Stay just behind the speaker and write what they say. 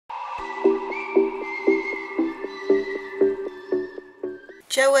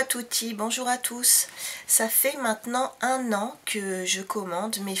Ciao à tutti, bonjour à tous. Ça fait maintenant 1 an que je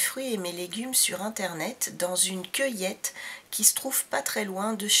commande mes fruits et mes légumes sur internet dans une cueillette qui se trouve pas très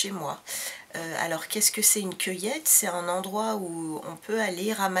loin de chez moi. Alors qu'est-ce que c'est une cueillette? C'est un endroit où on peut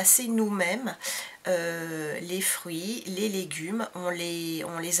aller ramasser nous-mêmes les fruits, les légumes, on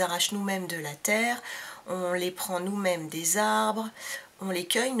les arrache nous-mêmes de la terre, on les prend nous-mêmes des arbres, on les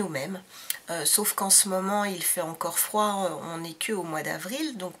cueille nous-mêmes. Sauf qu'en ce moment il fait encore froid, on n'est que au mois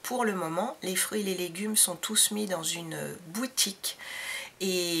d'avril, donc pour le moment les fruits et les légumes sont tous mis dans une boutique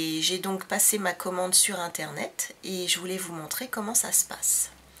et j'ai donc passé ma commande sur internet et je voulais vous montrer comment ça se passe.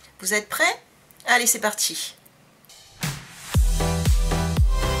 Vous êtes prêts? Allez, c'est parti!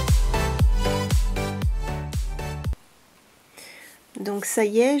 Donc ça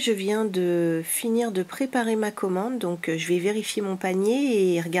y est, je viens de finir de préparer ma commande, donc je vais vérifier mon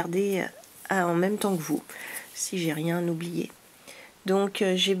panier et regarder en même temps que vous, si j'ai rien oublié. Donc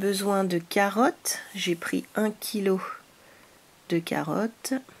j'ai besoin de carottes, j'ai pris 1 kg de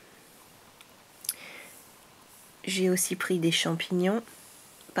carottes. J'ai aussi pris des champignons,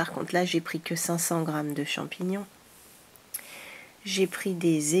 par contre là j'ai pris que 500 g de champignons. J'ai pris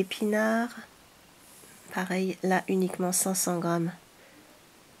des épinards, pareil là uniquement 500 g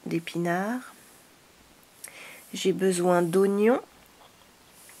d'épinards. J'ai besoin d'oignons.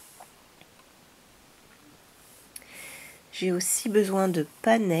 J'ai aussi besoin de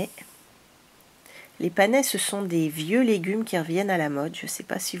panais. Les panais, ce sont des vieux légumes qui reviennent à la mode. Je ne sais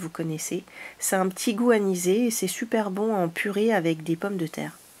pas si vous connaissez. C'est un petit goût anisé et c'est super bon en purée avec des pommes de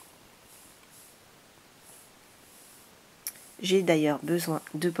terre. J'ai d'ailleurs besoin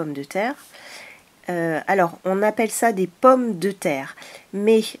de pommes de terre. Alors, on appelle ça des pommes de terre.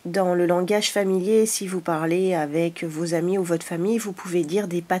 Mais dans le langage familier, si vous parlez avec vos amis ou votre famille, vous pouvez dire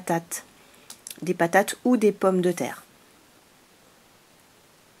des patates. Des patates ou des pommes de terre.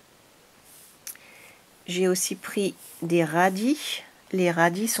 J'ai aussi pris des radis. Les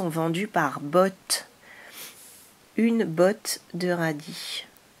radis sont vendus par botte. Une botte de radis.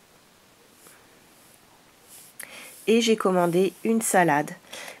 Et j'ai commandé une salade.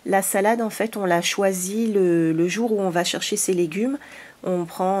 La salade, en fait, on l'a choisie le jour où on va chercher ses légumes. On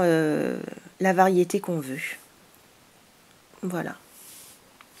prend la variété qu'on veut. Voilà.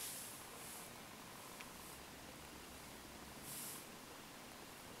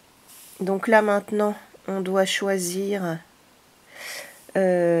 Donc là, maintenant, on doit choisir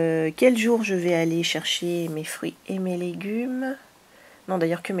quel jour je vais aller chercher mes fruits et mes légumes. Non,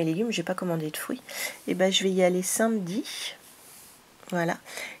 d'ailleurs que mes légumes, j'ai pas commandé de fruits. Et ben je vais y aller samedi. Voilà.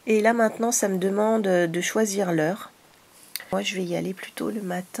 Et là maintenant, ça me demande de choisir l'heure. Moi, je vais y aller plutôt le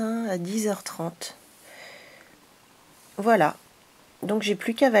matin à 10h30. Voilà. Donc j'ai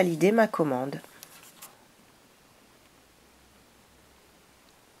plus qu'à valider ma commande.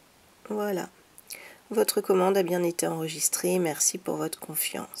 Voilà. Votre commande a bien été enregistrée. Merci pour votre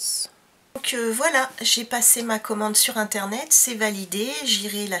confiance. Donc voilà, j'ai passé ma commande sur internet, c'est validé,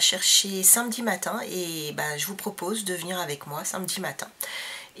 j'irai la chercher samedi matin et je vous propose de venir avec moi samedi matin.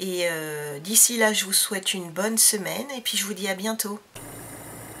 Et d'ici là, je vous souhaite une bonne semaine et puis je vous dis à bientôt.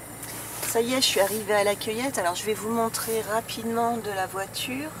 Ça y est, je suis arrivée à la cueillette, alors je vais vous montrer rapidement de la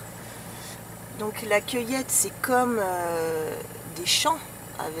voiture. Donc la cueillette, c'est comme des champs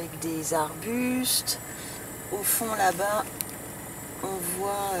avec des arbustes. Au fond là-bas, on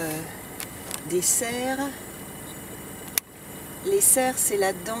voit des serres. Les serres, c'est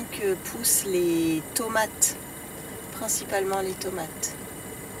là-dedans que poussent les tomates, principalement les tomates.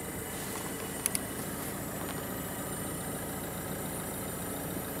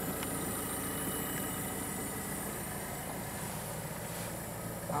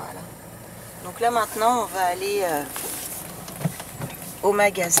 Voilà. Donc là maintenant, on va aller au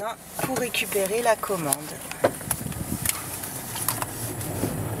magasin pour récupérer la commande.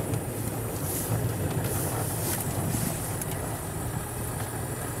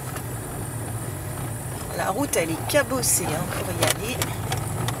 La route, elle est cabossée pour y aller.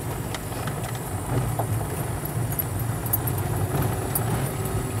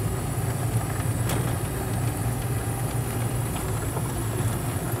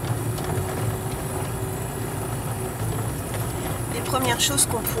 Les premières choses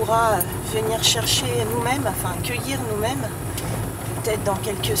qu'on pourra venir chercher nous-mêmes, enfin cueillir nous-mêmes, peut-être dans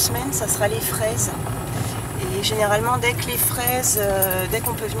quelques semaines, ça sera les fraises. Et généralement, dès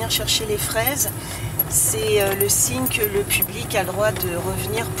qu'on peut venir chercher les fraises, c'est le signe que le public a le droit de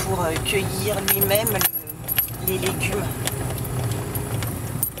revenir pour cueillir lui-même les légumes.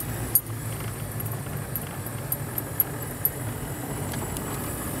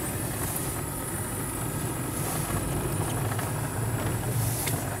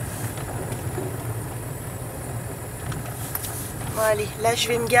 Bon allez, là je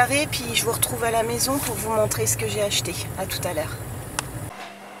vais me garer puis je vous retrouve à la maison pour vous montrer ce que j'ai acheté. À tout à l'heure.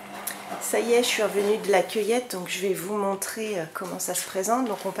 Ça y est, je suis revenue de la cueillette, donc je vais vous montrer comment ça se présente.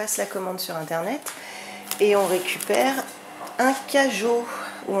 Donc on passe la commande sur internet et on récupère un cajot,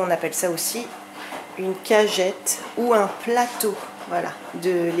 ou on appelle ça aussi une cagette ou un plateau, voilà,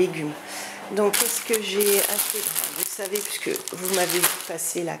 de légumes. Donc qu'est-ce que j'ai acheté? Vous savez, puisque vous m'avez vu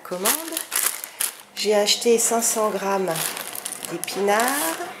passer la commande, j'ai acheté 500 g d'épinards,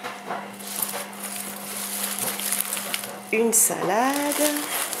 une salade,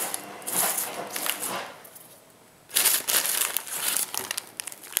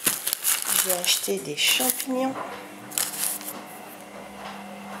 j'ai acheté des champignons,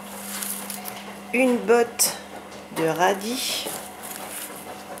 une botte de radis,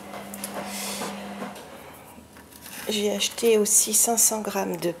 j'ai acheté aussi 500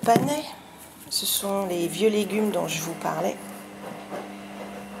 g de panais, ce sont les vieux légumes dont je vous parlais.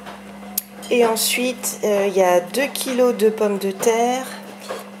 Et ensuite, il y a 2 kg de pommes de terre,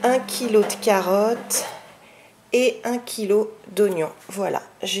 1 kg de carottes et 1 kg d'oignons. Voilà,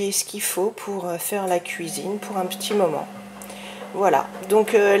 j'ai ce qu'il faut pour faire la cuisine pour un petit moment. Voilà,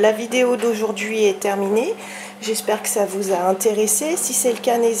 donc la vidéo d'aujourd'hui est terminée. J'espère que ça vous a intéressé. Si c'est le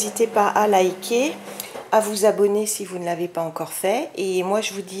cas, n'hésitez pas à liker, à vous abonner si vous ne l'avez pas encore fait. Et moi,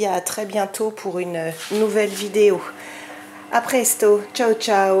 je vous dis à très bientôt pour une nouvelle vidéo. A presto, ciao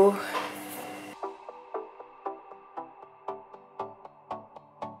ciao!